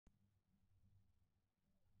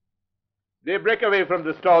They break away from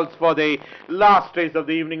the stalls for the last race of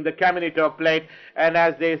the evening, the Camineto Plate, and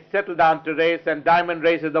as they settle down to race, and Diamond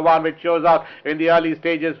Race is the one which shows out in the early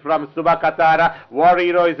stages from Subah Ka Tara. War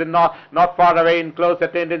Hero is not far away in close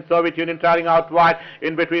attendance. Soviet Union trying out wide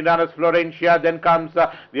in between runners Florencia. Then comes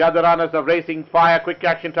the other runners of Racing Fire. Quick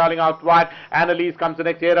Action trying out wide. Annalise comes the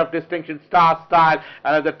next, Air of Distinction, Star Style,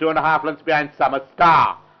 another 2.5 lengths behind Summer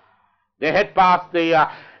Star. They head past the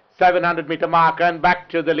 700-meter mark and back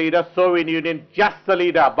to the leader. Soviet Union just the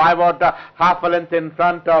leader by about half a length in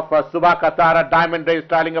front of Subah Ka Tara. Diamond Race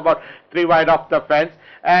trailing about 3 wide off the fence.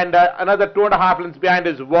 And another 2.5 lengths behind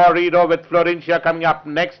is War Hero with Florencia coming up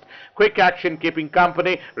next. Quick Action keeping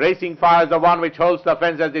company. Racing Fire is the one which holds the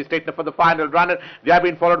fence as they straighten for the final runner. They have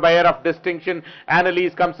been followed by Air of Distinction.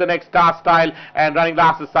 Annalise comes the next, Star Style, and running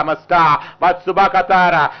last is Summer Star. But Subah Ka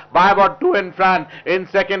Tara by about 2 in front. In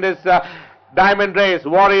second is Diamond Race.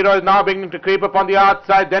 War Hero is now beginning to creep upon the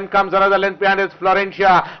outside. Then comes another length behind is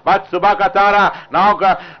Florencia. But Subah Ka Tara now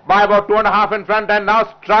by about 2.5 in front and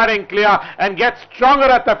now striding clear and gets stronger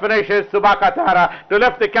at the finish is Subah Ka Tara to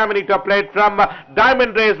lift the Camineto Plate from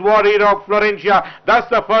Diamond Race, War Hero, Florencia. Thus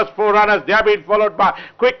the first 4 runners. They have been followed by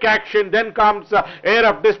Quick Action. Then comes Air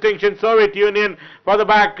of Distinction, Soviet Union. For the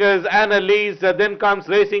back is Annalise. Then comes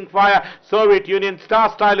Racing Fire, Soviet Union,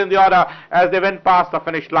 Star Style in the order as they went past the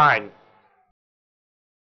finish line.